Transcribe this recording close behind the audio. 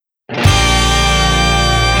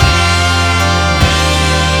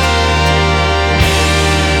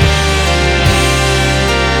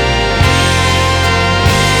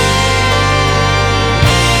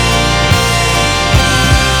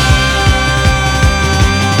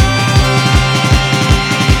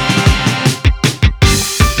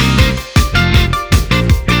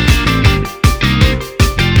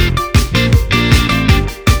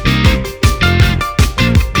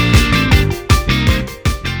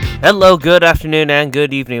Hello, good afternoon, and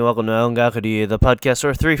good evening. Welcome to Ongaku, the podcast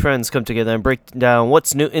where three friends come together and break down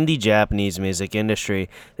what's new in the Japanese music industry.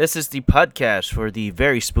 This is the podcast for the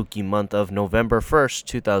very spooky month of November 1st,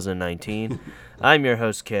 2019. I'm your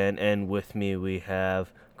host, Ken, and with me we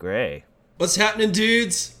have Gray. What's happening,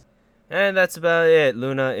 dudes? And that's about it.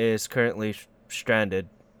 Luna is currently stranded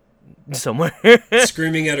somewhere.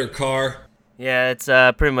 Screaming at her car. Yeah, it's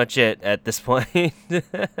pretty much it at this point.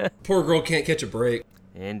 Poor girl can't catch a break.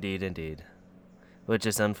 Indeed. Which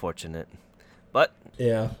is unfortunate. But,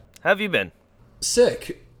 Yeah. how have you been?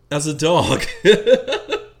 Sick as a dog.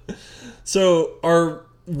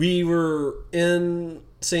 We were in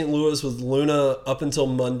St. Louis with Luna up until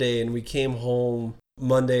Monday, and we came home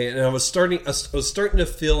Monday, and I was starting to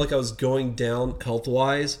feel like I was going down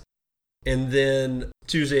health-wise. And then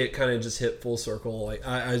Tuesday it kind of just hit full circle. Like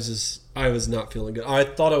I was not feeling good. I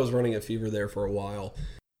thought I was running a fever there for a while.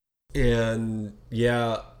 And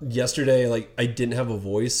yeah, yesterday, like, I didn't have a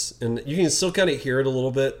voice, and you can still kind of hear it a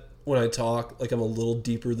little bit when I talk, like I'm a little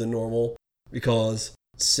deeper than normal because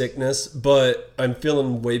sickness, but I'm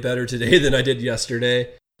feeling way better today than I did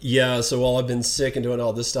yesterday. Yeah, so while I've been sick and doing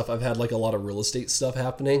all this stuff, I've had like a lot of real estate stuff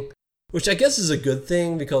happening, which I guess is a good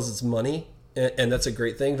thing because it's money, and that's a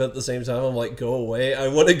great thing, but at the same time, I'm like, go away, I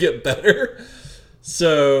want to get better.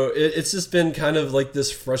 So it's just been kind of like this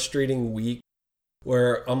frustrating week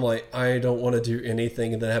where I'm like, I don't want to do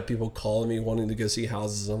anything, and then have people calling me wanting to go see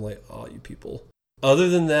houses. I'm like, oh, you people. Other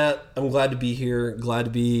than that, I'm glad to be here. Glad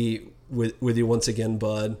to be with you once again,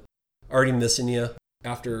 bud. Already missing you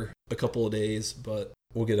after a couple of days, but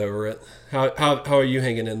we'll get over it. How are you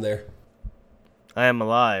hanging in there? I am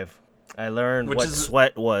alive. I learned what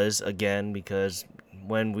sweat was again because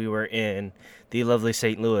when we were in the lovely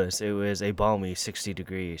St. Louis, it was a balmy 60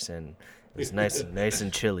 degrees, and it was nice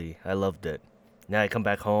and chilly. I loved it. Now I come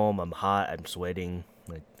back home, I'm hot, I'm sweating.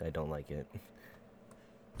 I don't like it.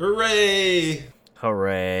 Hooray!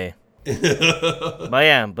 But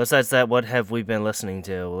yeah, besides that, what have we been listening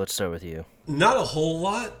to? Let's start with you. Not a whole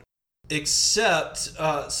lot, except,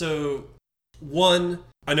 one,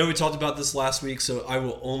 I know we talked about this last week, so I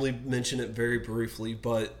will only mention it very briefly,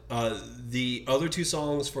 but the other two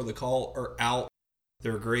songs for The Call are out.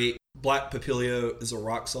 They're great. Black Papilio is a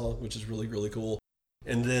rock song, which is really, really cool.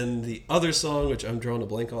 And then the other song, which I'm drawing a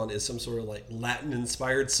blank on, is some sort of like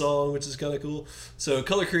Latin-inspired song, which is kind of cool. So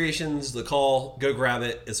Color Creations, The Call, go grab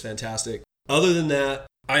it. It's fantastic. Other than that,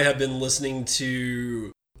 I have been listening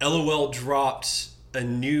to LOL dropped a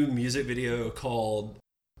new music video called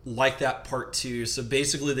Like That Part 2. So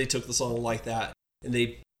basically they took the song Like That and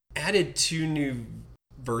they added two new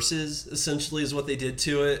verses, essentially is what they did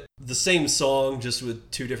to it. The same song, just with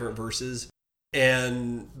two different verses.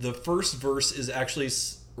 And the first verse is actually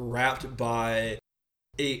rapped by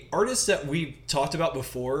a artist that we've talked about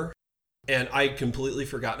before, and I'd completely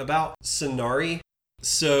forgotten about, Sonari.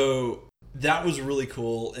 So that was really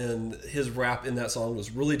cool, and his rap in that song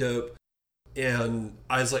was really dope. And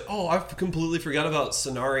I was like, oh, I've completely forgot about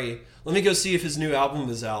Sonari. Let me go see if his new album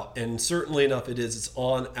is out. And certainly enough, it is. It's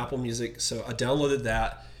on Apple Music, so I downloaded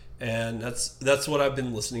that. And that's what I've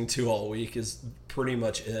been listening to all week is pretty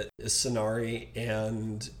much it, is Sonari,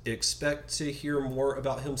 and expect to hear more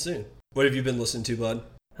about him soon. What have you been listening to, bud?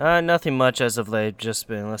 Nothing much as of late. Just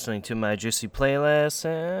been listening to my Juicy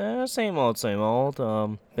playlist. Same old.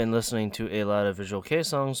 Been listening to a lot of Visual K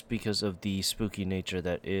songs because of the spooky nature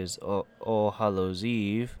that is All Hallows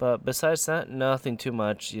Eve. But besides that, nothing too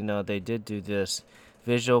much. You know, they did do this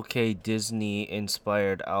Visual K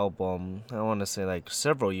Disney-inspired album, I want to say like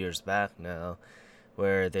several years back now,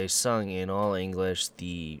 where they sung in all English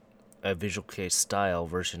the Visual K style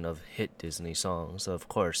version of hit Disney songs. So of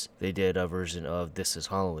course, they did a version of This Is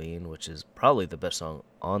Halloween, which is probably the best song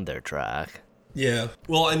on their track. Yeah.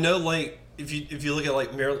 Well, I know, like, if you look at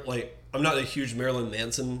like I'm not a huge Marilyn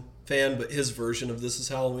Manson fan, but his version of This Is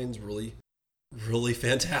Halloween is really, really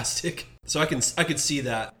fantastic. So I could see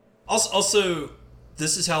that. Also,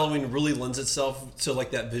 This Is Halloween really lends itself to like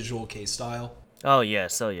that Visual K style. Oh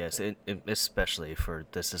yes, especially for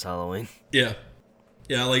This Is Halloween. Yeah,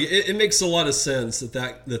 like it makes a lot of sense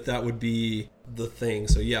that would be the thing.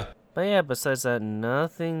 So yeah. But yeah, besides that,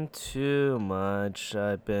 nothing too much.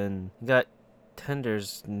 Got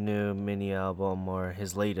Tender's new mini album, or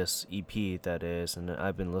his latest EP, that is, and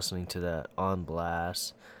I've been listening to that on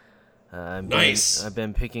blast. Nice. I've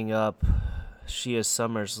been picking up Shia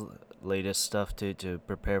Summers' latest stuff to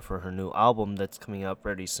prepare for her new album that's coming out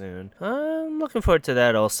pretty soon. I'm looking forward to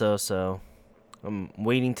that also, so I'm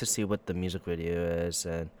waiting to see what the music video is,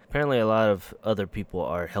 and apparently a lot of other people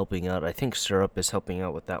are helping out. I think Syrup is helping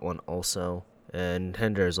out with that one also, and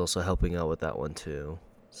Tender is also helping out with that one too.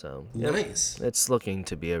 So nice. It's looking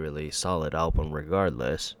to be a really solid album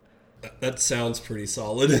regardless. That sounds pretty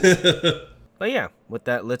solid. But yeah, with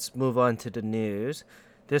that, let's move on to the news.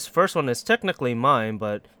 This first one is technically mine,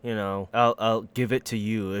 but I'll give it to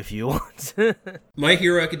you if you want. My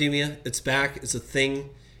Hero Academia, it's back. It's a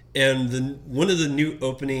thing. And one of the new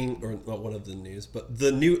opening, or not one of the news, but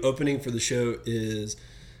the new opening for the show is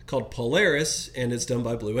called Polaris, and it's done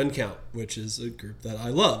by Blue Encount, which is a group that I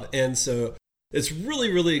love. And so it's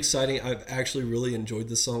really, really exciting. I've actually really enjoyed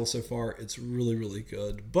this song so far. It's really, really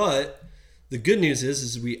good. But the good news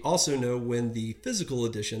is we also know when the physical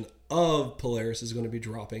edition of Polaris is going to be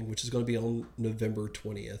dropping, which is going to be on November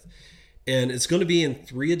 20th. And it's going to be in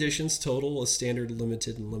 3 editions total: a standard,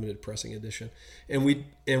 limited, and limited pressing edition. And we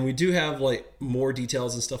do have like more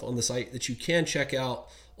details and stuff on the site that you can check out,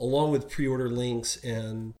 along with pre-order links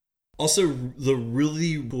and also the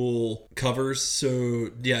really cool covers.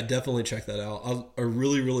 So yeah, definitely check that out. I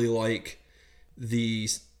really, really like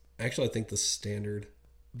actually I think the standard,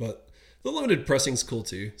 but the limited pressing's cool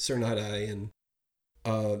too. Sir Night Eye and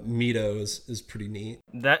Mito is pretty neat.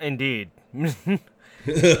 That indeed.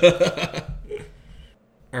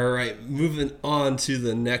 All right, moving on to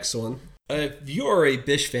the next one. If you're a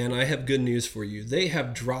Bish fan, I have good news for you. They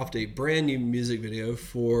have dropped a brand new music video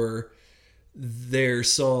for their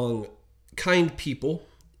song Kind People.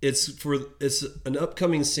 It's an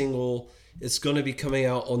upcoming single. It's going to be coming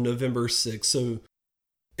out on November 6th. So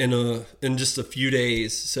in just a few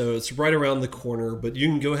days. So it's right around the corner, but you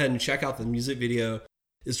can go ahead and check out the music video.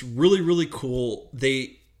 It's really, really cool.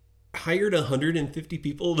 They hired 150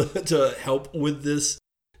 people to help with this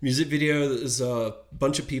music video. There's a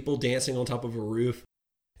bunch of people dancing on top of a roof,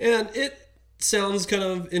 and it sounds kind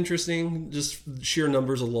of interesting, just sheer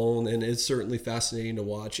numbers alone, and it's certainly fascinating to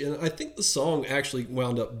watch. And I think the song actually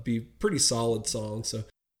wound up be pretty solid song, so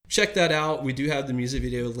check that out. We do have the music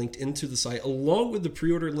video linked into the site along with the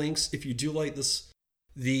pre-order links. If you do like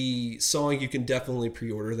the song, you can definitely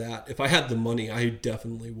pre-order that. If I had the money, I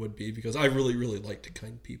definitely would be, because I really, really liked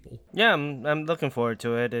Kind People. Yeah, I'm looking forward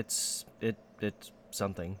to it. It's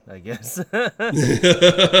something, I guess.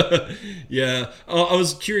 Yeah, I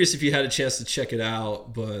was curious if you had a chance to check it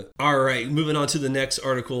out. But all right, moving on to the next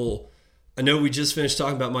article. I know we just finished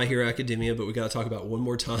talking about My Hero Academia, but we got to talk about one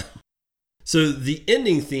more time. So the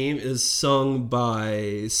ending theme is sung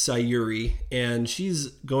by Sayuri, and she's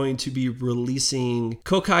going to be releasing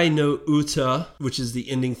Kokai no Uta, which is the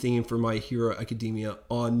ending theme for My Hero Academia,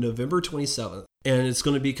 on November 27th. And it's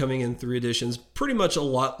going to be coming in 3 editions, pretty much a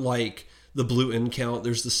lot like the Blue Encount.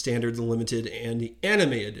 There's the standard, the limited, and the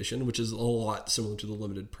anime edition, which is a lot similar to the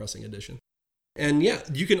limited pressing edition. And yeah,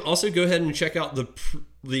 you can also go ahead and check out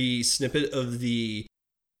the snippet of the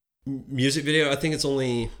music video. I think it's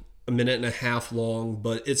only a minute and a half long,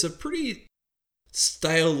 but it's a pretty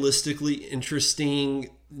stylistically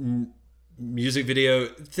interesting music video.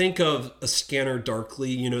 Think of a Scanner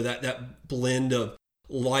Darkly, that blend of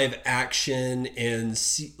live action and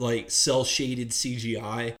like cell shaded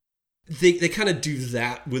CGI. They kind of do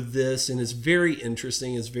that with this, and it's very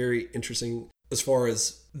interesting. It's very interesting as far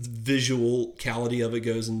as the visuality of it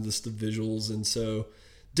goes, and just the visuals. And so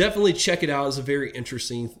definitely check it out. It's a very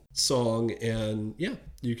interesting song, and yeah,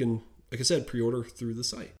 you can, like I said, pre-order through the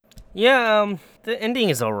site. Yeah, the ending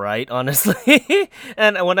is all right, honestly.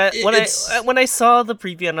 And when I saw the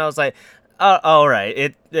preview, and I was like, oh, all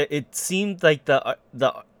right. It seemed like the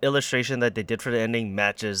illustration that they did for the ending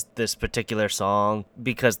matches this particular song,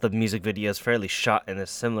 because the music video is fairly shot in a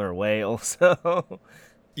similar way also.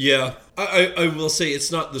 Yeah, I will say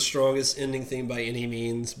it's not the strongest ending theme by any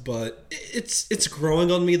means, but it's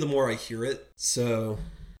growing on me the more I hear it, so,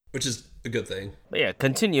 which is a good thing. But yeah,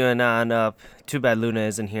 continuing on, too bad Luna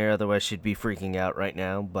isn't here, otherwise she'd be freaking out right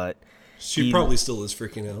now, but she probably still is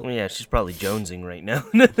freaking out. Yeah, she's probably jonesing right now.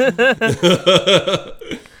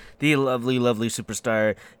 The lovely, lovely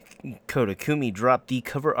superstar Kotakumi dropped the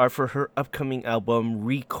cover art for her upcoming album,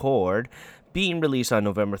 Record, being released on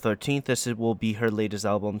November 13th. This will be her latest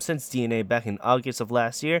album since DNA back in August of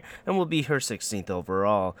last year, and will be her 16th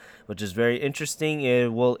overall, which is very interesting.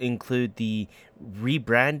 It will include the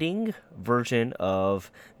rebranding version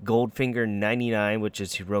of Goldfinger 99, which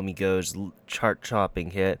is Hiromi Go's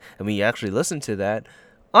chart-topping hit, and we actually listened to that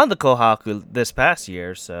on the Kohaku this past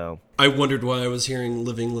year, so I wondered why I was hearing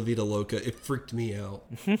Living La Vida Loca. It freaked me out.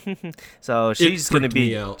 So she's gonna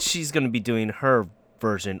be doing her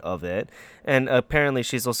version of it, and apparently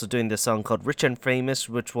she's also doing this song called Rich and Famous,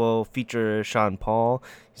 which will feature Sean Paul.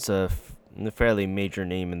 He's a fairly major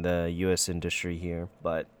name in the US industry here.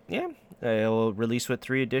 But yeah, it will release with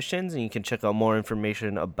 3 editions, and you can check out more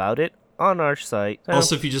information about it on our site. So,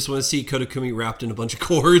 also, if you just want to see Kodakumi wrapped in a bunch of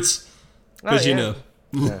chords, because you know.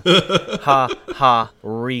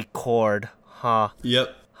 Record.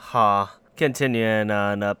 Yep. Continuing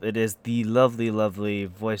on up, it is the lovely, lovely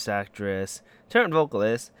voice actress turned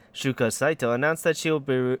vocalist Shuko Saito announced that she will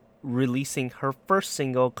be releasing her first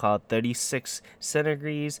single called 36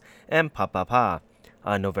 Centigrades and Pa Pa Pa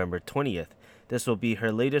on November 20th. This will be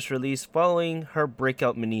her latest release following her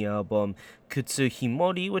breakout mini album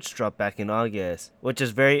Kutsuhimori, which dropped back in August. Which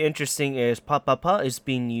is very interesting is Pa Pa Pa is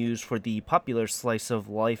being used for the popular slice of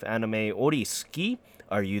life anime Oriski,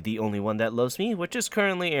 Are You the Only One That Loves Me?, which is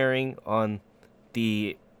currently airing on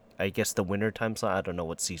the, I guess, the winter time slot. I don't know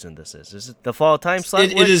what season this is. Is it the fall time slot?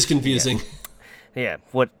 It is confusing. Yeah.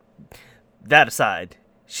 That aside,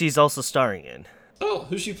 she's also starring in. Oh,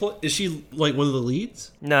 who's she play? Is she like one of the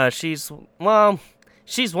leads? No, she's one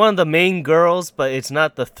of the main girls, but it's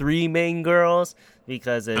not the three main girls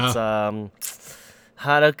because it's Haruka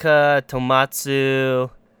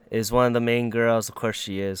Tomatsu is one of the main girls. Of course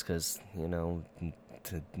she is, because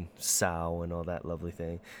Sao and all that lovely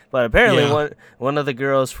thing. But apparently one of the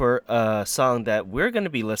girls for a song that we're going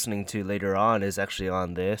to be listening to later on is actually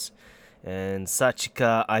on this. And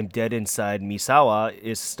Sachika I'm Dead Inside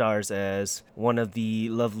Misawa stars as one of the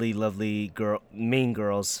lovely, lovely main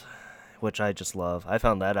girls, which I just love. I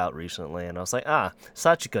found that out recently, and I was like,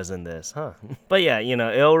 Sachika's in this, huh? But yeah,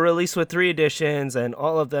 it'll release with 3 editions, and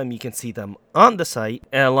all of them, you can see them on the site,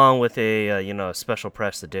 and along with a, special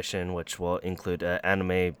press edition, which will include an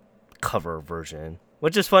anime cover version,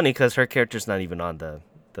 which is funny, because her character's not even on the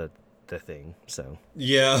thing, so.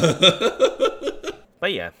 Yeah.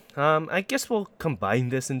 But yeah, I guess we'll combine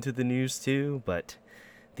this into the news too, but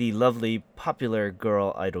the lovely popular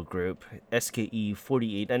girl idol group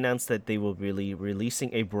SKE48 announced that they will be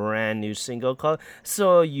releasing a brand new single called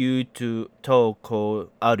So You to Toko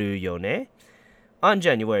Aru Yone on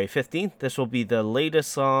January 15th. This will be the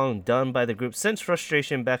latest song done by the group since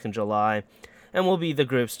Frustration back in July, and will be the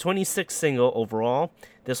group's 26th single overall.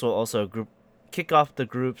 This will also kick off the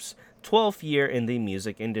group's 12th year in the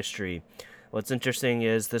music industry. What's interesting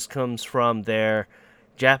is this comes from their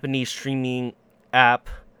Japanese streaming app,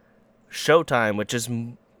 Showtime, which is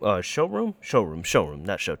Showroom,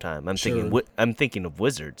 not Showtime. I'm thinking of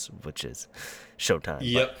Wizards, which is Showtime.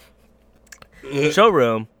 Yep.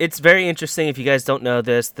 Showroom. It's very interesting. If you guys don't know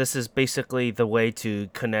this is basically the way to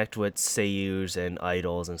connect with seiyus and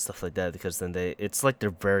idols and stuff like that, because then it's like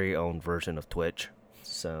their very own version of Twitch.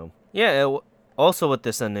 So yeah. Also, with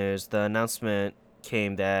this news, the announcement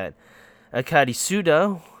came that Akari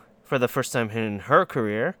Suda, for the first time in her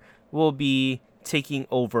career, will be taking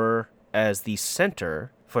over as the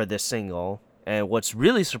center for this single. And what's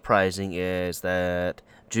really surprising is that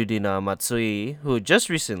Judina Matsui, who just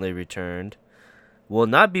recently returned, will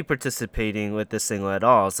not be participating with this single at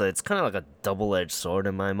all. So it's kind of like a double-edged sword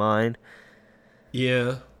in my mind.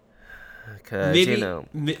 Yeah.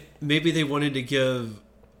 Maybe they wanted to give,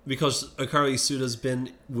 because Akari Suda's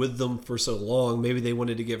been with them for so long, maybe they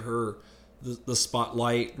wanted to give her the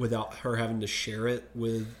spotlight without her having to share it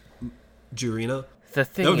with Jurina.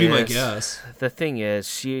 That would be my guess. The thing is,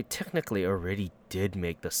 she technically already did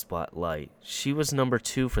make the spotlight. She was number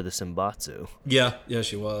 2 for the Senbatsu. Yeah,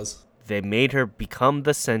 she was. They made her become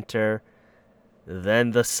the center,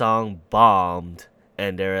 then the song bombed,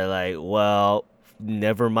 and they were like, well,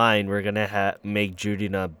 never mind, we're going to make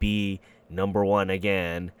Jurina be number 1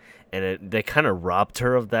 again. And they kind of robbed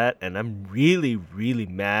her of that, and I'm really, really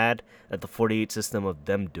mad at the 48 system of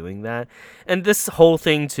them doing that. And this whole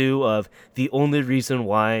thing, too, of the only reason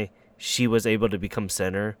why she was able to become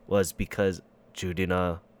center was because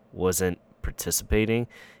Judina wasn't participating,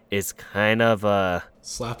 is kind of a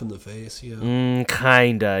slap in the face, yeah.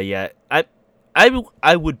 Kinda, yeah.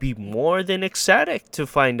 I would be more than ecstatic to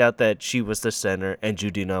find out that she was the center and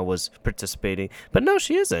Judina was participating, but no,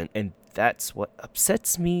 she isn't, and that's what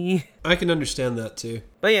upsets me. I can understand that too.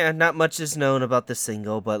 But yeah, not much is known about the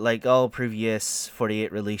single, but like all previous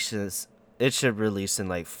 48 releases, it should release in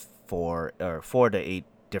like 4 to 8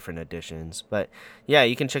 different editions. But yeah,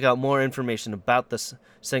 you can check out more information about this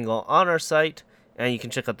single on our site, and you can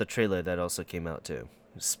check out the trailer that also came out too.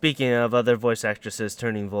 Speaking of other voice actresses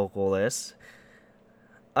turning vocalists,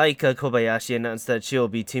 Aika Kobayashi announced that she'll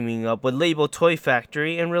be teaming up with label Toy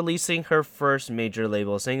Factory and releasing her first major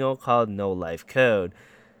label single called No Life Code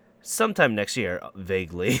sometime next year,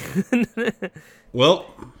 vaguely. Well,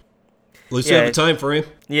 at least you have a time frame.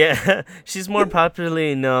 Yeah, she's more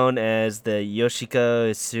popularly known as the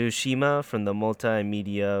Yoshiko Tsushima from the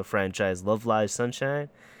multimedia franchise Love Live Sunshine,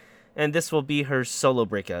 and this will be her solo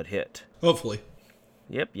breakout hit. Hopefully.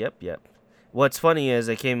 Yep. what's funny is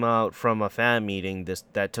it came out from a fan meeting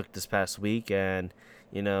that took this past week, and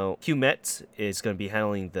Hugh Metz is going to be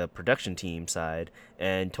handling the production team side,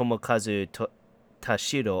 and Tomokazu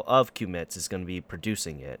Tashiro of Hugh Metz is going to be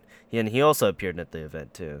producing it, and he also appeared at the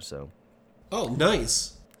event too. Oh,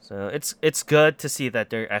 nice. So it's good to see that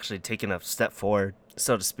they're actually taking a step forward,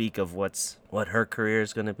 so to speak, of what her career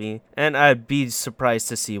is going to be, and I'd be surprised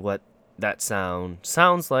to see what that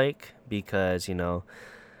sounds like, because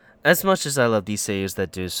as much as I love these seiyus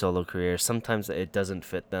that do solo careers, sometimes it doesn't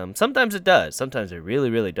fit them. Sometimes it does. Sometimes it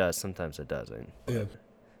really, really does. Sometimes it doesn't. Yeah.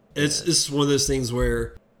 It's one of those things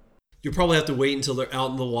where you'll probably have to wait until they're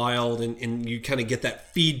out in the wild and you kind of get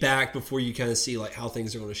that feedback before you kind of see like how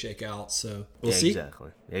things are going to shake out. So we'll see.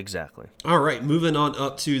 Exactly. All right, moving on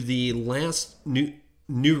up to the last new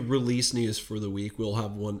release news for the week. We'll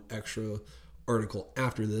have one extra article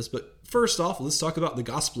after this, but first off, let's talk about the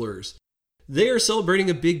Gospelers. They are celebrating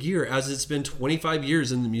a big year, as it's been 25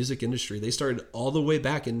 years in the music industry. They started all the way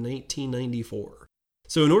back in 1994.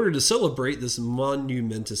 So in order to celebrate this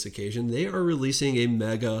monumentous occasion, they are releasing a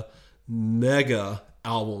mega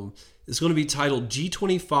album. It's going to be titled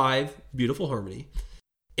G25 Beautiful Harmony,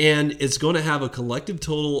 and it's going to have a collective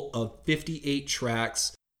total of 58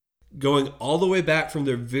 tracks, going all the way back from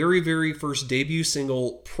their very, very first debut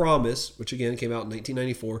single, Promise, which again came out in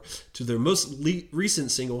 1994, to their most recent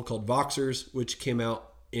single called Voxers, which came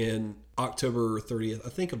out in October 30th, I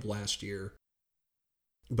think, of last year.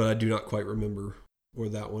 But I do not quite remember where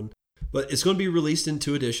that one. But it's going to be released in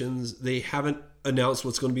 2 editions. They haven't announced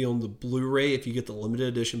what's going to be on the Blu-ray if you get the limited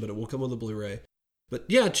edition, but it will come with the Blu-ray. But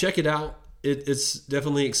yeah, check it out. It's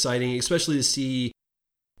definitely exciting, especially to see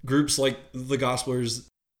groups like the Gospelers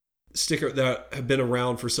that have been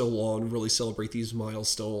around for so long really celebrate these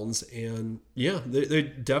milestones. And yeah, they're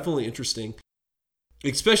definitely interesting,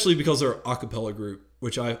 especially because they're a cappella group,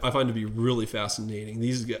 which I find to be really fascinating.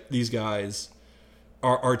 These guys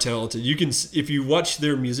are talented. You can, if you watch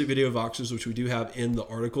their music video Voxers, which we do have in the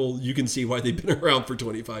article, you can see why they've been around for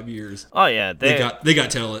 25 years. Oh yeah, they got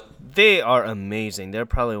talent. They are amazing. They're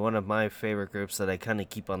probably one of my favorite groups that I kind of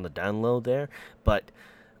keep on the download there, but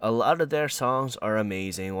a lot of their songs are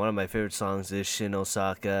amazing. One of my favorite songs is Shin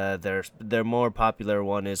Osaka. Their more popular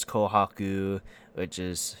one is Kohaku, which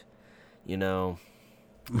is,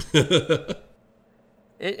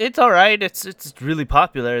 it's all right. It's really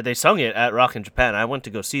popular. They sung it at Rock in Japan. I went to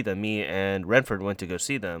go see them. Me and Renford went to go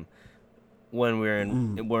see them when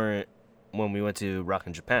when we went to Rock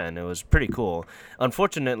in Japan. It was pretty cool.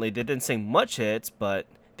 Unfortunately, they didn't sing much hits, but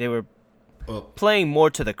they were playing more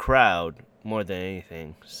to the crowd more than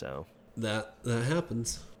anything. So that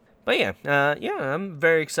happens. But yeah, I'm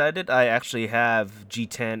very excited. I actually have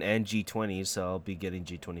G10 and G20, so I'll be getting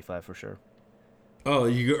G25 for sure. Oh, are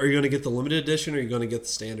you going to get the limited edition, or are you going to get the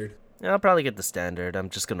standard? Yeah, I'll probably get the standard. I'm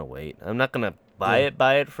just going to wait. I'm not going to buy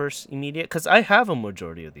it first immediate, because I have a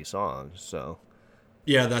majority of these songs, so.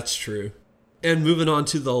 Yeah, that's true. And moving on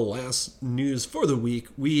to the last news for the week,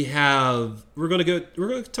 we're going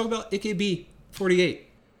to talk about AKB48.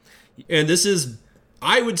 And this is,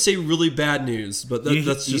 I would say, really bad news, but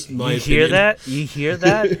that's just my opinion. You hear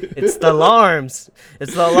that? It's the alarms.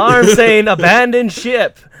 It's the alarm saying abandon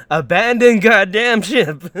ship. Abandon goddamn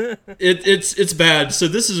ship. It's bad. So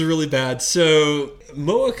this is really bad. So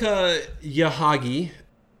Moeka Yahagi,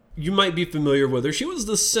 you might be familiar with her. She was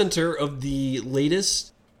the center of the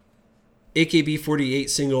latest AKB48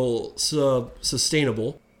 single,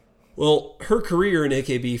 Sustainable. Well, her career in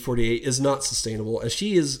AKB48 is not sustainable, as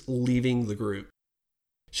she is leaving the group.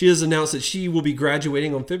 She has announced that she will be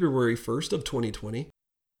graduating on February 1st of 2020.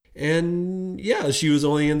 And yeah, she was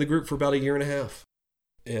only in the group for about 1.5 years.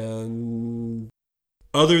 And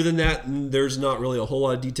other than that, there's not really a whole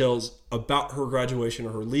lot of details about her graduation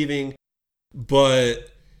or her leaving,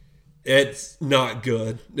 but it's not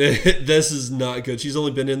good. This is not good. She's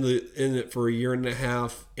only been in it for 1.5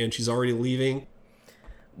 years, and she's already leaving.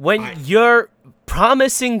 When your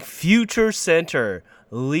promising future center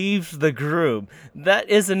leaves the group, that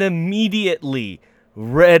is an immediately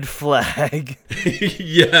red flag.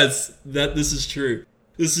 Yes, this is true.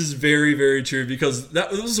 This is very, very true, because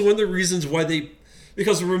that was one of the reasons why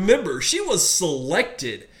because remember, she was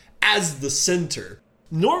selected as the center.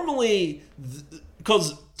 Normally,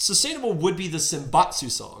 because Sustainable would be the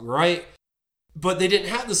Senbatsu song, right? But they didn't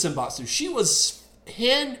have the Senbatsu. She was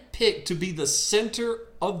handpicked to be the center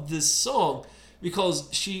of this song because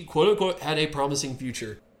she, quote unquote, had a promising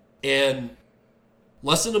future. And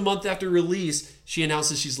less than a month after release, she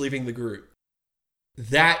announces she's leaving the group.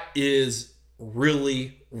 That is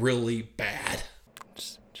really, really bad.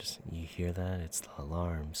 Just you hear that? It's the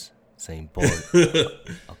alarms. saying bored.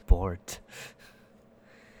 Abort.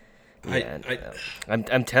 Yeah,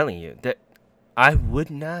 I'm telling you that I would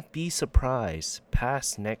not be surprised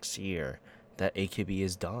past next year that AKB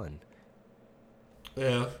is done.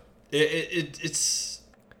 Yeah, it's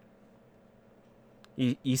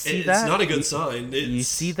You see that? It's not a good sign. You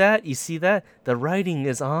see that? You see that? The writing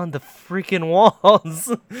is on the freaking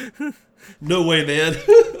walls. No way, man.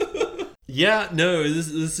 Yeah, no,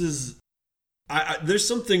 this is. There's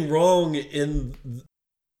something wrong in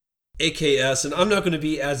AKS, and I'm not going to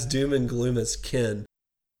be as doom and gloom as Ken,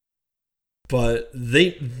 but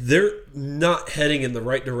they're not heading in the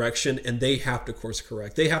right direction, and they have to course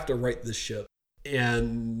correct. They have to right the ship,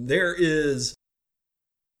 and there is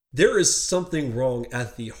something wrong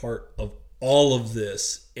at the heart of all of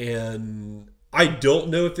this, and I don't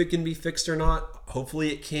know if it can be fixed or not.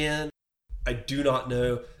 Hopefully it can. I do not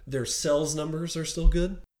know. Their sales numbers are still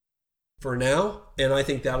good for now, and I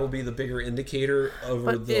think that'll be the bigger indicator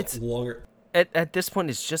over the longer. At this point,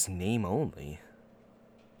 it's just name only.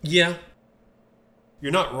 Yeah,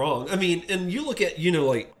 you're not wrong. I mean, and you look at,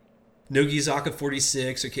 like Nogizaka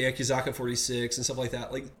 46 or Keiakizaka 46 and stuff like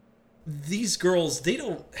that. Like, these girls, they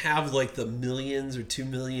don't have like the millions or 2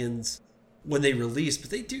 millions when they release, but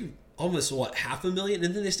they do almost 500,000,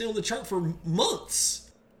 and then they stay on the chart for months.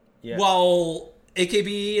 Yeah. While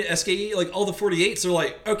AKB, SKE, like all the 48s are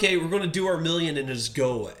like, okay, we're going to do our million and just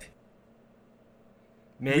go away.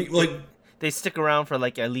 Man, they stick around for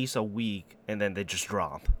like at least a week and then they just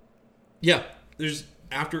drop. Yeah, there's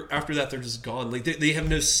after that they're just gone. Like they have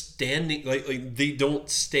no standing. Like they don't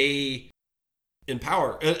stay in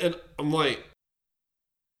power, and I'm like,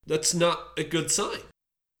 that's not a good sign,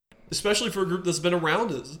 especially for a group that's been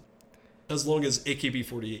around as long as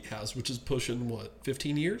AKB48 has, which is pushing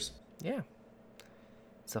 15 years. Yeah.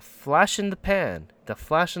 It's a flash in the pan. The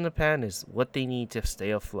flash in the pan is what they need to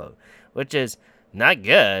stay afloat, which is not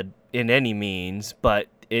good in any means, but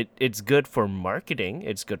it's good for marketing.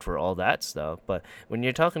 It's good for all that stuff. But when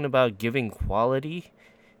you're talking about giving quality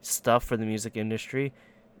stuff for the music industry,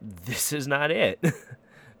 this is not it.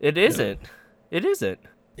 It isn't. Yeah. It isn't.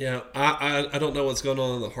 Yeah, I don't know what's going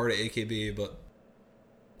on in the heart of AKB, but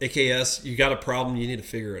AKS, you got a problem, you need to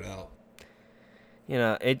figure it out.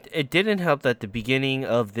 It didn't help that the beginning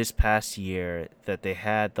of this past year that they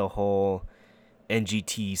had the whole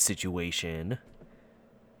NGT situation.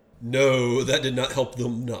 No, that did not help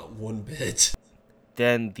them, not one bit.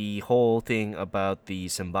 Then the whole thing about the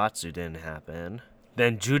Senbatsu didn't happen.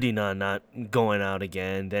 Then Judina not going out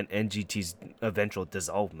again. Then NGT's eventual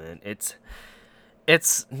dissolvement.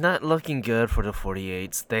 It's not looking good for the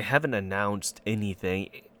 48s. They haven't announced anything.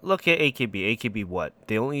 Look at AKB. AKB what?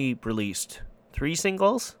 They only released 3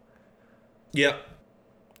 singles? Yeah.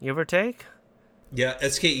 Give or take? Yeah,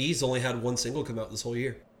 SKE's only had 1 single come out this whole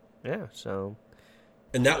year. Yeah, so...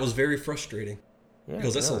 And that was very frustrating. Yeah,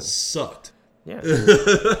 because that song sucked. Yeah.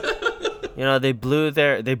 They blew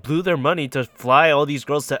their money to fly all these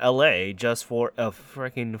girls to LA just for a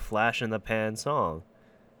freaking flash in the pan song.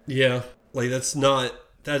 Yeah. Like that's not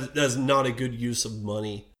a good use of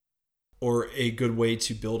money. Or a good way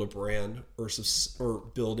to build a brand or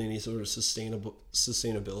build any sort of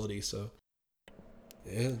sustainability. So,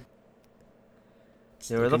 yeah,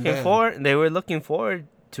 they were looking forward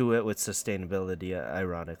to it with sustainability,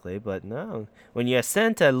 ironically, but no. When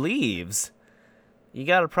Yasenta leaves, you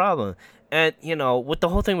got a problem. And with the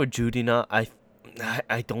whole thing with Judina,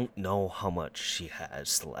 I don't know how much she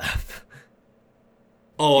has left.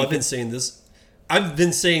 Oh, I've been saying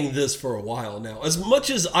this for a while now. As much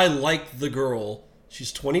as I like the girl,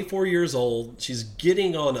 she's 24 years old. She's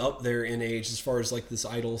getting on up there in age as far as like this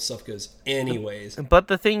idol stuff goes anyways. But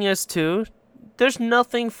the thing is, too, there's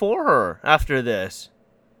nothing for her after this.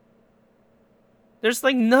 There's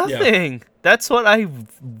like nothing. Yeah. That's what I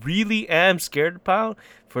really am scared about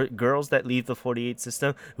for girls that leave the 48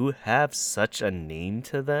 system who have such a name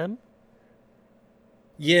to them.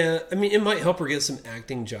 Yeah, I mean, it might help her get some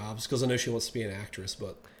acting jobs because I know she wants to be an actress,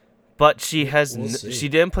 but she she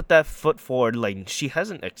didn't put that foot forward. Like, she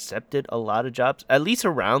hasn't accepted a lot of jobs. At least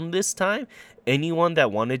around this time, anyone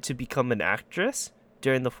that wanted to become an actress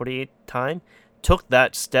during the 48 time took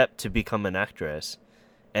that step to become an actress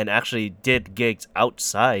and actually did gigs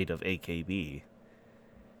outside of AKB.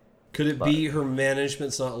 Could it be her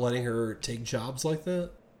management's not letting her take jobs like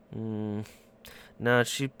that? No,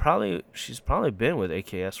 she's probably been with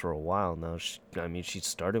AKS for a while now. She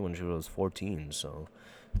started when she was 14, so.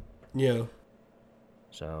 Yeah.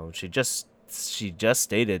 So she just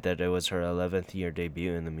stated that it was her 11th year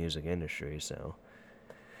debut in the music industry, so.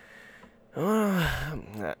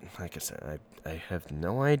 Like I said, I have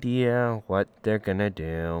no idea what they're gonna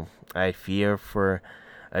do. I fear for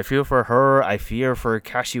her. I fear for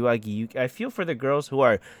Kashiwagi. I feel for the girls who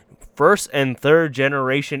are first and third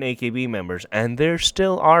generation AKB members, and there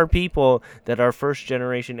still are people that are first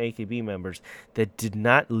generation AKB members that did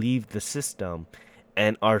not leave the system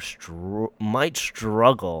and are might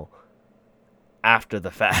struggle after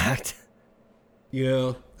the fact.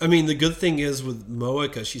 Yeah. I mean, the good thing is with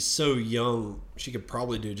Moeka, she's so young, she could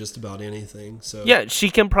probably do just about anything. So Yeah, she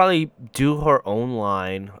can probably do her own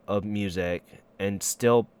line of music and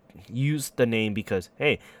still use the name because,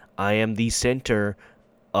 hey, I am the center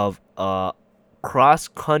of a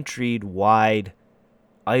cross-country wide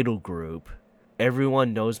idol group.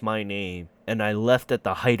 Everyone knows my name, and I left at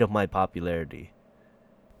the height of my popularity.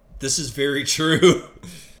 this is very true.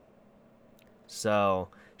 So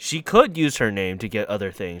she could use her name to get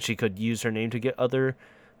other things. She could use her name to get other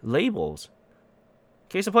labels.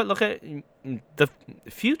 Case in point, look at the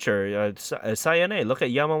future, Sayane. Look at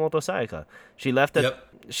Yamamoto Sayaka. She left at, Yep.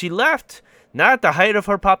 She left not at the height of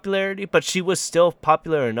her popularity, but she was still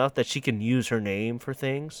popular enough that she can use her name for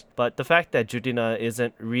things. But the fact that Judina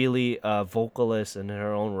isn't really a vocalist in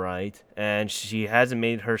her own right, and she hasn't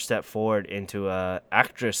made her step forward into a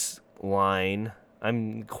actress line,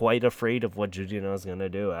 I'm quite afraid of what Judina is gonna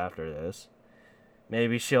do after this.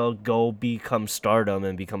 Maybe she'll go become Stardom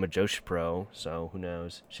and become a Joshi Pro. So who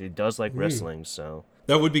knows? She does like wrestling, so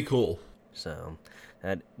That would be cool.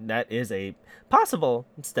 that is a possible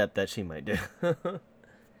step that she might do.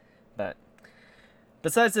 But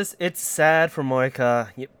besides this, it's sad for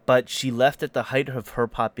Moeka, but she left at the height of her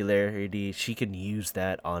popularity. She can use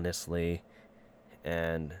that honestly,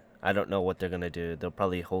 and I don't know what they're gonna do. They'll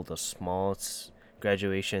probably hold a small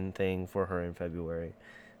graduation thing for her in February.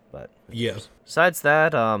 But Yeah. besides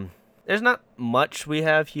that, there's not much we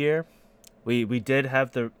have here. We did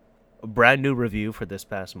have the brand new review for this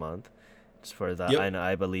past month. It's for the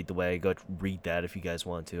I Lead the Way. Go read that if you guys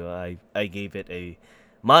want to. I gave it a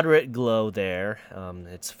moderate glow there.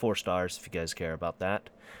 It's 4 stars if you guys care about that.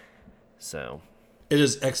 So It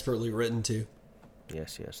is expertly written too.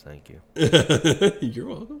 yes, thank you. You're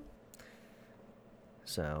welcome.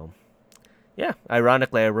 So yeah,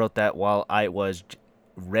 ironically, I wrote that while I was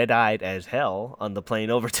red-eyed as hell on the plane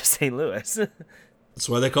over to St. Louis. That's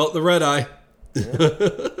why they call it the red eye.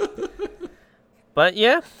 But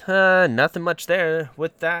yeah, nothing much there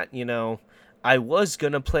with that. I was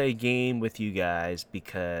gonna play a game with you guys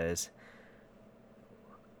because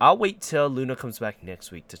I'll wait till Luna comes back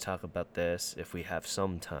next week to talk about this if we have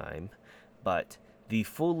some time. But the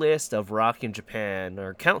full list of Rock in Japan,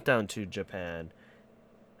 or Countdown to Japan,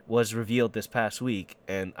 was revealed this past week,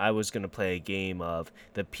 and I was going to play a game of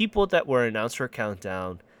the people that were announced for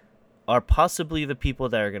Countdown are possibly the people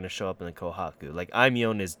that are going to show up in the Kohaku. Like,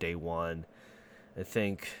 Aimyon is day 1. I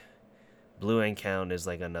think Blue and Count is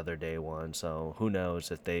like another day 1, so who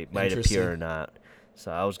knows if they might appear or not.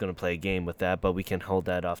 So I was going to play a game with that, but we can hold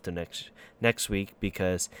that off to next week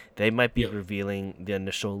because they might be revealing the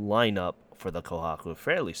initial lineup for the Kohaku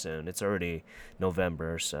fairly soon. It's already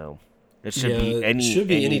November, so it should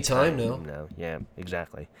be any time now. Yeah,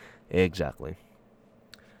 exactly.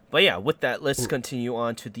 But yeah, with that, let's continue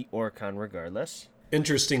on to the Oricon regardless.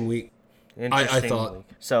 Interesting week. I thought. Week.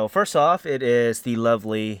 So first off, it is the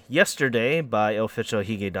lovely Yesterday by Official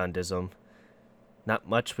Higedandism. Not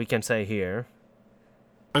much we can say here.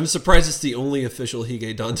 I'm surprised it's the only official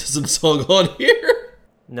Higedandism song on here.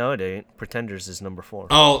 No, it ain't. Pretenders is number 4.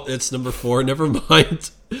 Oh, it's number 4. Never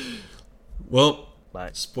mind. Well,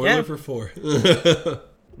 but, spoiler for 4.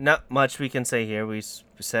 Not much we can say here. We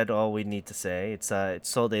said all we need to say. It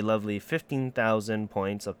sold a lovely 15,000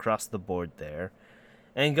 points across the board there.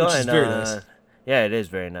 And going Which is very nice. Yeah, it is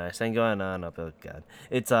very nice. And going on up, oh god.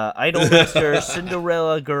 It's Idol Masters,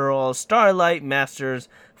 Cinderella Girl, Starlight Masters,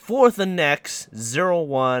 Fourth and Next,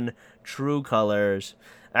 01, True Colors.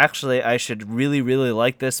 Actually, I should really, really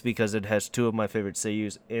like this because it has 2 of my favorite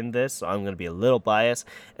seiyus in this. So I'm going to be a little biased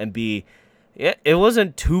and be... Yeah, it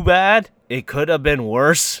wasn't too bad. It could have been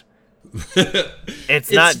worse.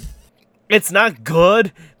 It's not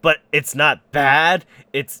good, but it's not bad.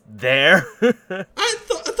 It's there. I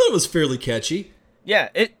thought it was fairly catchy. Yeah,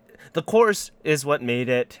 the chorus is what made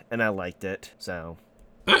it, and I liked it. So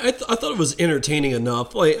I thought it was entertaining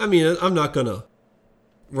enough. Like, I mean, I'm not gonna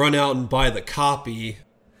run out and buy the copy.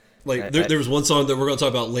 Like, there was one song that we're gonna talk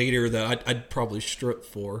about later that I'd probably strip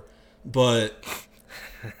for, but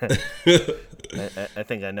I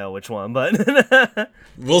think I know which one, but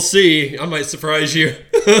we'll see. I might surprise you.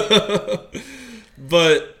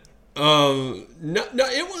 But No,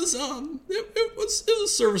 it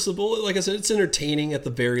was serviceable. Like I said, it's entertaining at the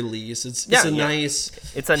very least. It's a nice,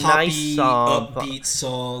 it's a poppy, nice song, upbeat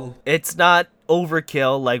song. It's not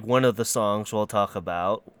overkill like one of the songs we'll talk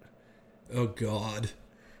about. Oh God.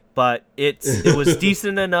 But it was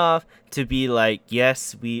decent enough to be like,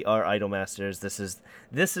 yes, we are Idolmasters. This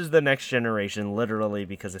is the next generation, literally,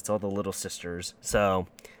 because it's all the little sisters. So,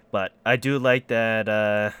 but I do like that.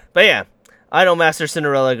 But yeah, Idolmaster,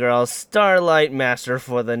 Cinderella Girls, Starlight Master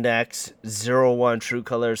for the next 01 True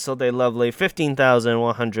Colors. So they lovely,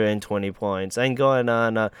 15,120 points. And going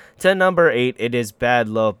on to number 8, it is Bad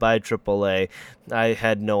Love by AAA. I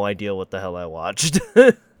had no idea what the hell I watched.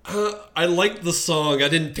 I liked the song. I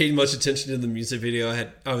didn't pay much attention to the music video.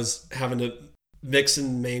 I was having to mix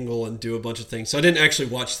and mangle and do a bunch of things, so I didn't actually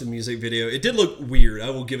watch the music video. It did look weird, I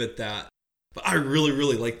will give it that. But I really,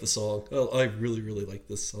 really like the song. I really, really like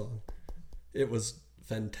this song. It was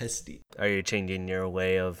fantastic. Are you changing your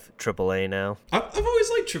way of AAA now? I've always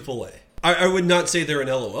liked AAA. I would not say they're an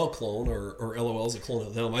LOL clone or LOL's a clone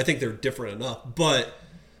of them. I think they're different enough, but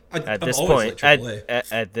at this point,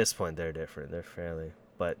 at this point, they're different. They're fairly,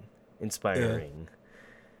 but inspiring. Yeah.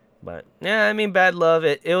 But yeah, I mean, Bad Love,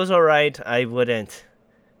 it was alright. I wouldn't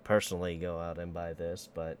personally go out and buy this,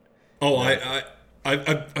 but I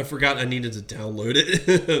forgot I needed to download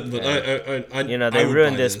it. But yeah. They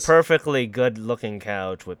ruined this perfectly good looking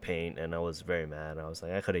couch with paint, and I was very mad. I was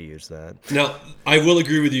like, I could have used that. Now, I will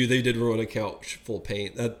agree with you. They did ruin a couch full of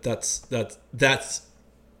paint. That's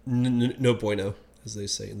no bueno, as they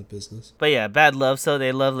say in the business. But yeah, Bad Love, so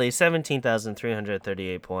they lovely,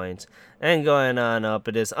 17,338 points. And going on up,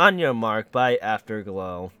 it is On Your Mark by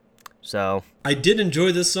Afterglow. So I did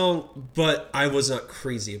enjoy this song, but I was not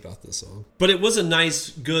crazy about this song. But it was a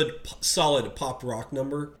nice, good, solid pop rock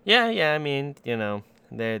number. Yeah, I mean,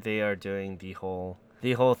 they are doing the whole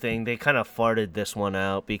thing. They kind of farted this one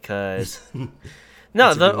out because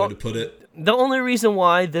That's a good way to put it. The only reason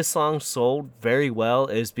why this song sold very well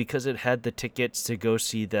is because it had the tickets to go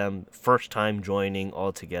see them first time joining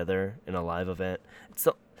all together in a live event.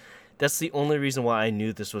 That's the only reason why I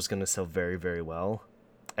knew this was going to sell very, very well.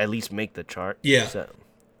 At least make the chart. Yeah.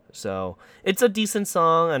 So it's a decent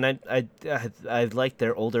song, and I like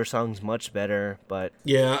their older songs much better. But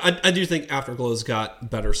yeah, I do think Afterglow's got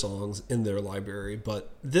better songs in their library, but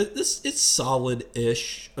this it's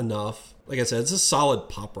solid-ish enough. Like I said, it's a solid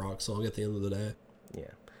pop rock song at the end of the day.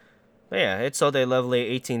 Yeah. But yeah, it's So They Lovely,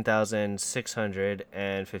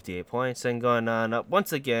 18,658 points. And going on up,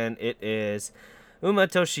 once again, it is Uma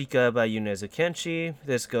Toshika by Yonezu Kenshi.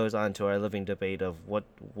 This goes on to our living debate of what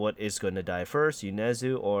is going to die first,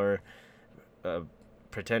 Yonezu or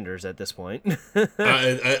Pretenders at this point.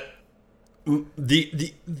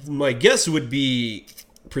 My guess would be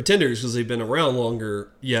Pretenders because they've been around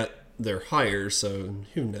longer, yet they're higher, so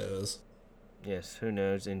who knows? Yes, who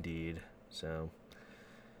knows indeed. So,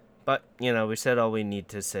 but, we said all we need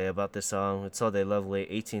to say about this song. It's So They Lovely,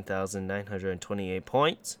 18,928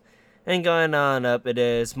 points. And going on up, it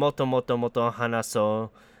is Moto Moto Moto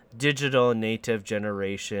Hanaso, Digital Native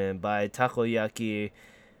Generation by Takoyaki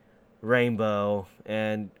Rainbow.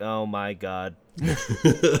 And, oh my god. This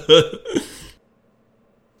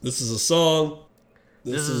is a song.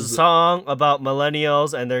 This is a song about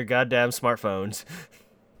millennials and their goddamn smartphones.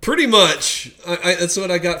 Pretty much. That's what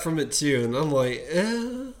I got from it too. And I'm like,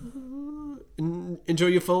 enjoy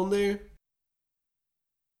your phone there?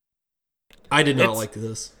 I did not like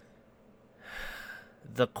this.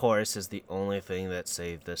 The chorus is the only thing that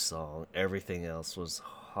saved this song. Everything else was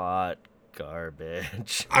hot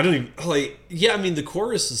garbage. I don't even yeah, I mean the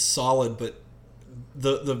chorus is solid, but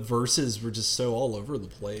the verses were just so all over the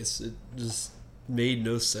place. It just made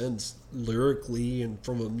no sense lyrically and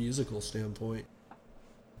from a musical standpoint.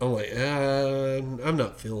 I'm like, I'm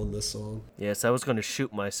not feeling this song. Yes, I was going to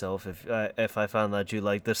shoot myself if I found out you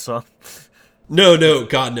liked this song. No,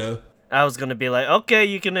 God, no. I was going to be like, okay,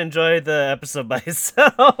 you can enjoy the episode by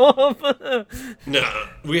yourself. No,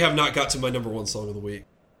 we have not got to my number one song of the week.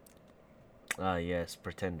 Yes,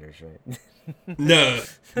 Pretenders, right? No.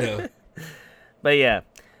 But yeah,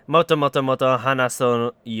 Moto Moto Moto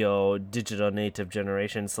Hanaso yo Digital Native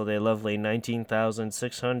Generation, So They Lovely,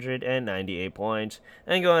 19,698 points.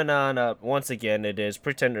 And going on up, once again, it is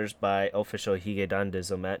Pretenders by Official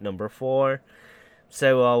Higedandism at number 4.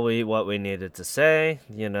 Say what we needed to say.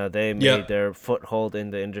 They made their foothold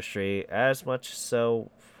in the industry as much so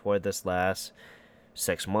for this last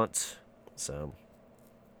 6 months. So,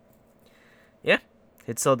 yeah.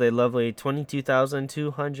 It's So They Lovely,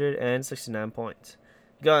 22,269 points.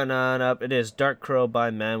 Going on up, it is Dark Crow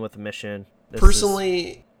by Man with a Mission. This Personally,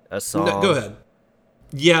 is a song. No, go ahead.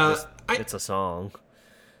 Yeah, it's a song.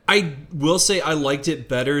 I will say I liked it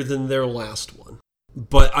better than their last one,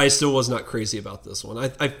 but I still was not crazy about this one.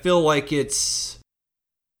 I feel like it's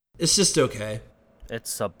just okay.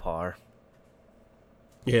 It's subpar.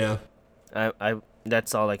 Yeah. I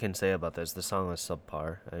that's all I can say about this. The song is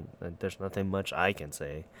subpar. There's nothing much I can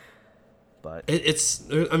say. But it's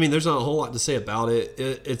I mean, there's not a whole lot to say about it.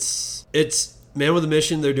 It's Man with a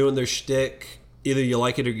Mission. They're doing their shtick. Either you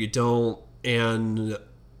like it or you don't. And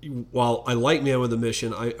while I like Man with a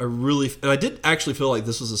Mission, I really, and I did actually feel like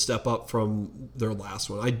this was a step up from their last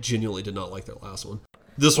one. I genuinely did not like their last one.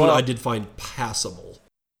 This one I did find passable.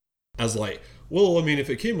 As like, well, I mean, if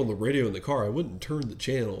it came on the radio in the car, I wouldn't turn the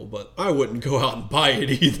channel, but I wouldn't go out and buy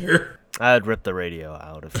it either. I'd rip the radio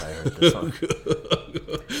out if I heard this song.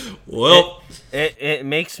 Well, it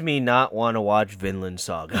makes me not want to watch Vinland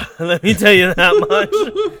Saga. Let me tell you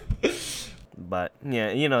that much. But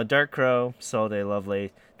yeah, Dark Crow, So They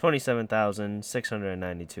Lovely,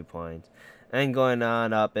 27,692 points. And going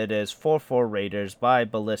on up, it is 4-4 Raiders by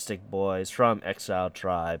Ballistic Boys from Exile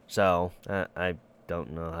Tribe. So I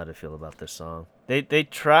don't know how to feel about this song. They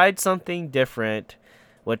tried something different,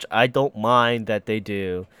 which I don't mind that they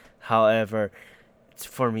do. However,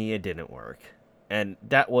 for me, it didn't work, and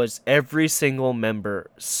that was every single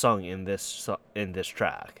member sung in this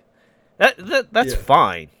track. That's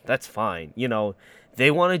fine. That's fine.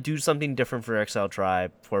 They want to do something different for Exile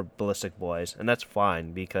Tribe, for Ballistic Boys, and that's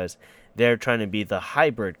fine because they're trying to be the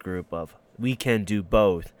hybrid group of we can do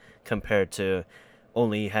both compared to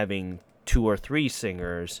only having 2 or 3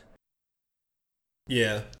 singers.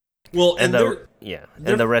 Yeah. Well, and the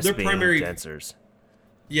rest being dancers.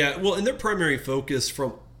 Yeah, well, and their primary focus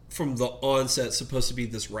from the onset is supposed to be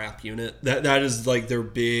this rap unit. That is like their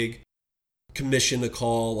big commission to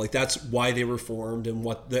call. Like that's why they were formed and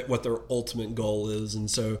what their ultimate goal is. And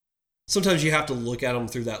so sometimes you have to look at them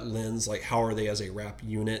through that lens, like how are they as a rap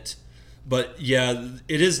unit. But yeah,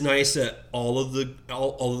 it is nice that all of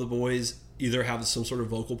the boys either have some sort of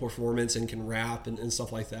vocal performance and can rap and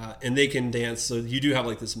stuff like that, and they can dance. So you do have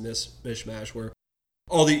like this mishmash where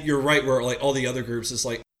you're right, where like all the other groups is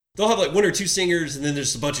like they'll have like 1 or 2 singers and then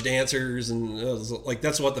there's a bunch of dancers, and like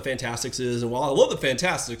that's what the Fantastics is. And while I love the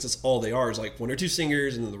Fantastics, that's all they are, is like 1 or 2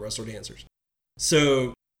 singers and then the rest are dancers.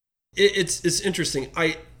 So it's interesting.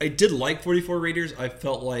 I did like 44 Raiders. I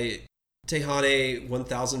felt like Tehane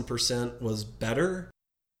 1000% was better,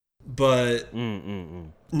 but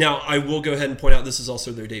now I will go ahead and point out this is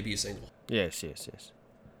also their debut single. Yes.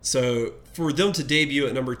 So for them to debut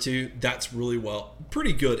at number 2, that's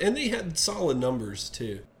pretty good. And they had solid numbers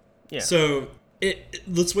too. Yeah. So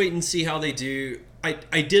let's wait and see how they do.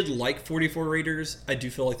 I did like 44 Raiders. I do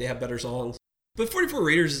feel like they have better songs. But 44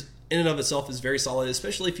 Raiders in and of itself is very solid,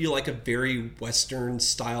 especially if you like a very Western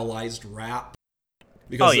stylized rap.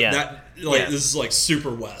 Because this is like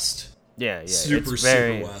super West. Yeah. Super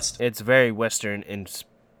West. It's very Western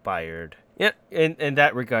inspired. Yeah, in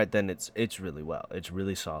that regard, then it's really well. It's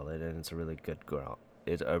really solid, and it's a really good ground.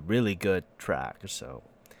 It's a really good track. So,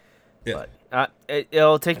 yeah. But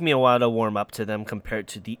it'll take me a while to warm up to them compared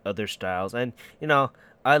to the other styles. And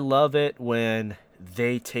I love it when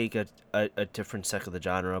they take a different sect of the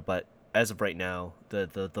genre. But as of right now,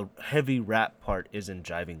 the heavy rap part isn't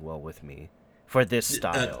jiving well with me for this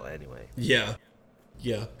style anyway. Yeah.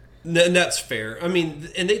 And that's fair. I mean,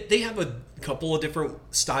 and they have a couple of different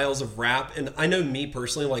styles of rap. And I know me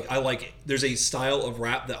personally, there's a style of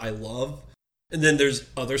rap that I love. And then there's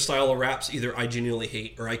other style of raps either I genuinely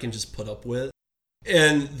hate or I can just put up with.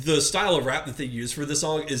 And the style of rap that they use for this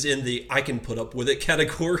song is in the I can put up with it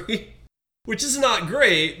category, which is not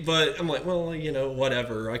great, but I'm like, well,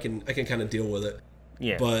 whatever. I can kind of deal with it.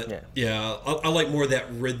 Yeah. But I like more of that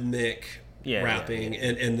rhythmic rapping,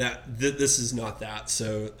 and that this is not that.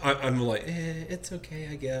 So I'm like, it's okay,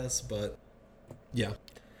 I guess. But yeah.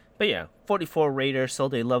 44 Raiders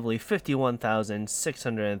sold a lovely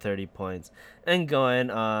 51,630 points. And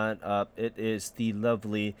going on up, it is the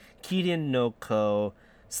lovely Kiden no Ko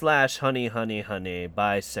 / Honey Honey Honey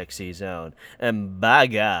by Sexy Zone. And by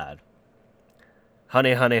God,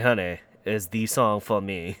 Honey Honey Honey is the song for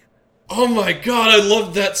me. Oh my God, I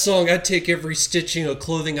love that song. I'd take every stitching of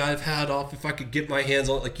clothing I've had off if I could get my hands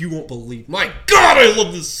on it. Like, you won't believe. My God, I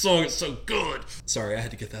love this song. It's so good. Sorry, I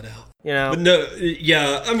had to get that out. But no,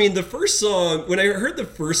 yeah, I mean, the first song, when I heard the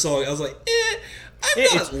first song, I was like, I'm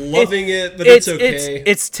not loving it, but it's okay.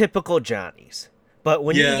 It's typical Johnny's. But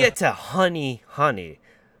when you get to Honey Honey,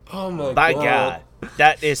 oh my God,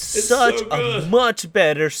 that is such a much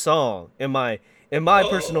better song, in my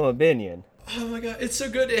personal opinion. Oh my God, it's so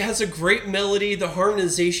good. It has a great melody. The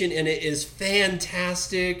harmonization in it is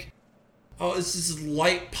fantastic. oh, it's this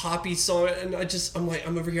light poppy song, and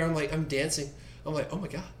I'm over here, I'm dancing. I'm like, oh my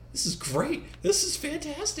god, this is great. This is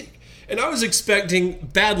fantastic. And I was expecting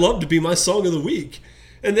Bad Love to be my song of the week.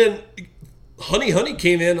 And then Honey Honey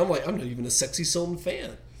came in. I'm like, I'm not even a Sexy Zone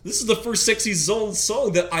fan. This is the first Sexy Zone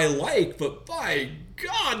song that I like, but by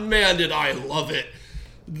God, man, did I love it.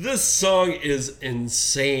 This song is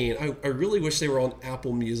insane. I really wish they were on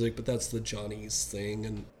Apple Music, but that's the Johnny's thing.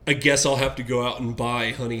 And I guess I'll have to go out and buy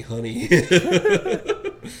Honey Honey.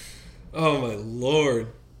 Oh my Lord.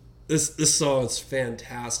 This song is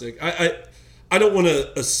fantastic. I don't want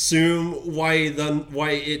to assume why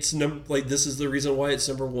it's this is the reason why it's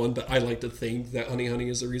number one, but I like to think that Honey Honey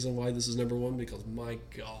is the reason why this is number one, because my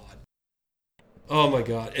God. Oh my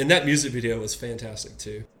God. And that music video was fantastic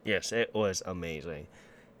too. Yes, it was amazing.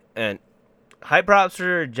 And high props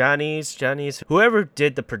for Johnny's, whoever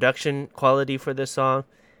did the production quality for this song.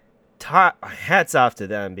 Hats off to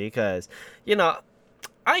them, because,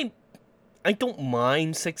 I don't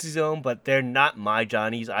mind Sexy Zone, but they're not my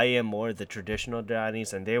Johnnies. I am more the traditional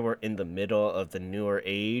Johnnies, and they were in the middle of the newer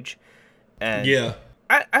age. And yeah,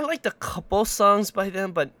 I liked a couple songs by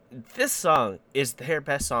them, but this song is their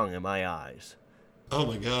best song in my eyes. Oh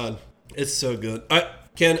my God, it's so good. I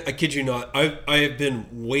kid you not. I have been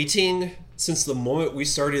waiting since the moment we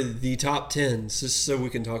started the top 10 just so we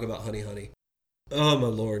can talk about Honey Honey. Oh my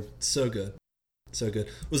Lord, so good, so good.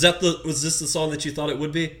 Was this the song that you thought it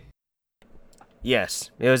would be? Yes,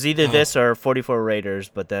 it was either this or 44 Raiders,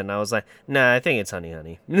 but then I was like, nah, I think it's Honey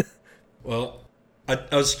Honey. Well, I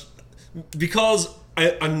was, because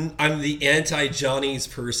I'm the anti-Johnny's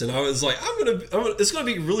person. I was like, it's gonna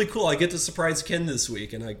be really cool. I get to surprise Ken this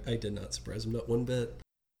week, and I did not surprise him, not one bit.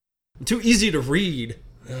 I'm too easy to read.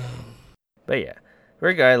 But yeah,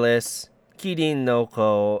 regardless, Kirin no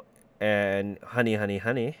Ko and Honey Honey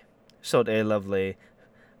Honey sold a lovely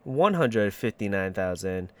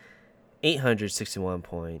 159,861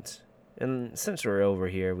 points. And since we're over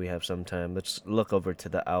here, we have some time. Let's look over to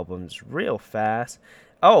the albums real fast.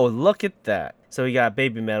 Oh, look at that. So we got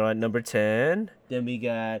Baby Metal at number 10. Then we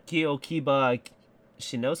got Kyokiba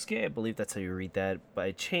Shinosuke, I believe that's how you read that,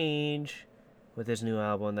 by Change, with his new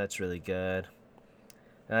album. That's really good.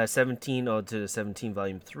 17 Ode to the 17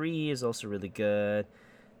 Volume 3 is also really good.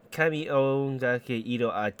 Kami Ongake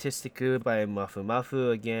Iro Artistiku by Mafu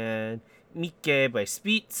Mafu again. Mikke by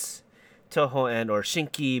Speets. Toho and or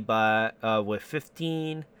Shinki by with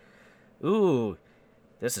 15. Ooh,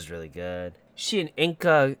 this is really good. Shin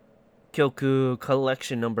Enka Kyoku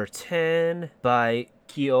Collection number 10 by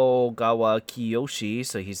Kyogawa Kiyoshi.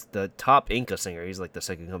 So he's the top Inca singer. He's like the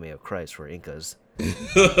second coming of Christ for Incas.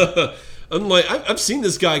 I'm like, I've seen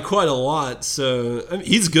this guy quite a lot, so I mean,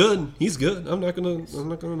 he's good. He's good. I'm not gonna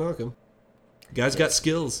knock him. The guy's got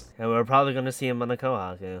skills. And we're probably gonna see him on the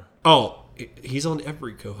Kohaku. Oh, he's on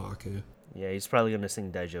every Kohaku. Yeah, he's probably gonna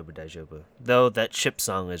sing Daijobu Daijobu. Though that ship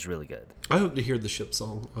song is really good. I hope to hear the ship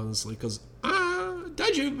song, honestly, because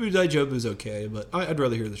Daijobu is okay, but I'd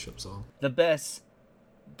rather hear the ship song. The best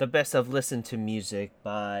I've listened to music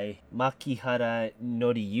by Makihara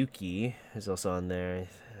Noriyuki is also on there.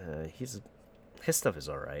 His stuff is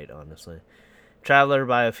alright, honestly. Traveler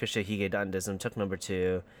by Official Hige Dandism took number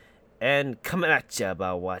 2. And Kamaracha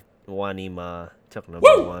by Wanima took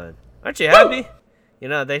number 1. Aren't you happy? You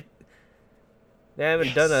know, they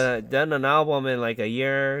haven't done an album in like a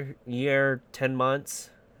year, 10 months.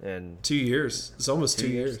 And 2 years. It's almost 2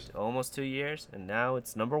 years. Almost 2 years. And now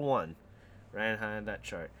it's number 1. Right high on that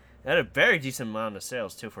chart. It had a very decent amount of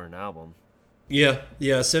sales, too, for an album. Yeah,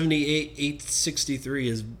 78,863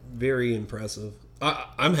 is very impressive.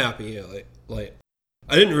 I'm happy. Like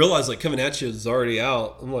I didn't realize like Coming At You is already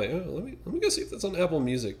out. I'm like, oh, let me go see if that's on Apple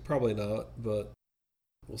Music. Probably not, but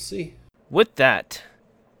we'll see. With that,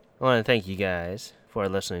 I want to thank you guys for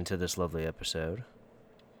listening to this lovely episode.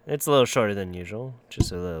 It's a little shorter than usual,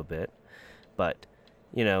 just a little bit, but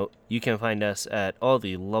you know, you can find us at all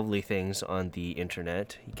the lovely things on the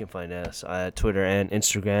internet. You can find us at Twitter and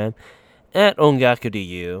Instagram at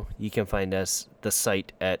ongaku.ru. You can find us the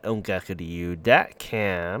site at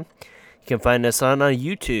ongaku.ru.com. You can find us on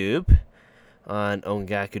YouTube on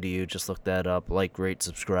ongaku.ru. Just look that up. Like, rate,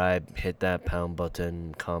 subscribe, hit that pound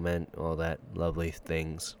button, comment, all that lovely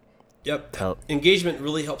things. Yep. Engagement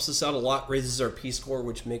really helps us out a lot, raises our P-score,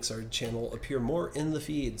 which makes our channel appear more in the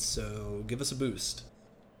feed. So give us a boost.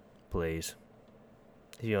 Please.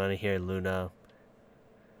 If you want to hear Luna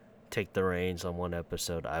take the reins on one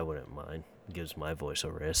episode, I wouldn't mind. It gives my voice a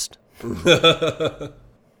rest.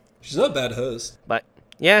 She's not a bad host. But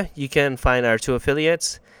yeah, you can find our 2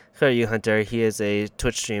 affiliates. Kyoryu Hunter, he is a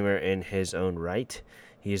Twitch streamer in his own right.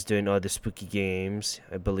 He's doing all the spooky games.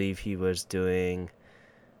 I believe he was doing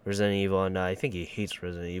Resident Evil, and I think he hates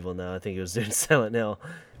Resident Evil now. I think he was doing Silent Hill.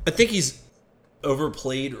 I think he's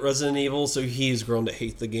overplayed Resident Evil, so he's grown to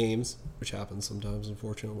hate the games, which happens sometimes,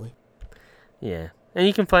 unfortunately. Yeah. And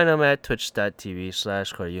you can find him at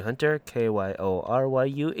twitch.tv/KyoryuHunter,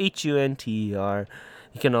 KYORYUHUNTER.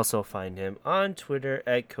 You can also find him on Twitter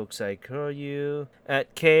at KokusaiKyoryu,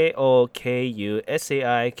 at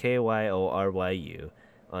KOKUSAIKYORYU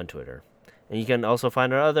on Twitter. And you can also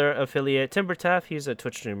find our other affiliate, TimberTaft. He's a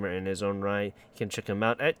Twitch streamer in his own right. You can check him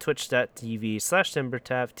out at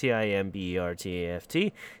twitch.tv/TimberTaft, TIMBERTAFT.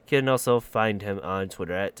 You can also find him on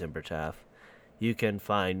Twitter at TimberTaft. You can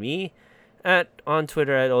find me on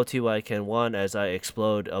Twitter at OTYKen1 as I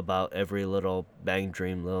explode about every little Bang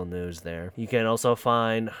Dream little news there. You can also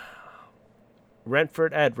find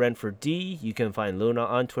Renford at RenfordD. You can find Luna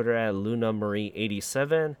on Twitter at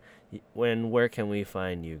LunaMarie87. Where can we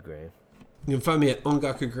find you, Gray? You can find me at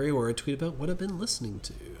Ongaku Gray, where I tweet about what I've been listening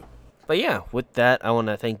to. But yeah, with that, I want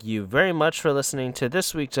to thank you very much for listening to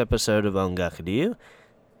this week's episode of Ongaku Ryu.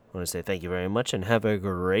 I want to say thank you very much and have a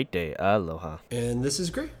great day. Aloha. And this is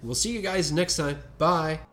great. We'll see you guys next time. Bye.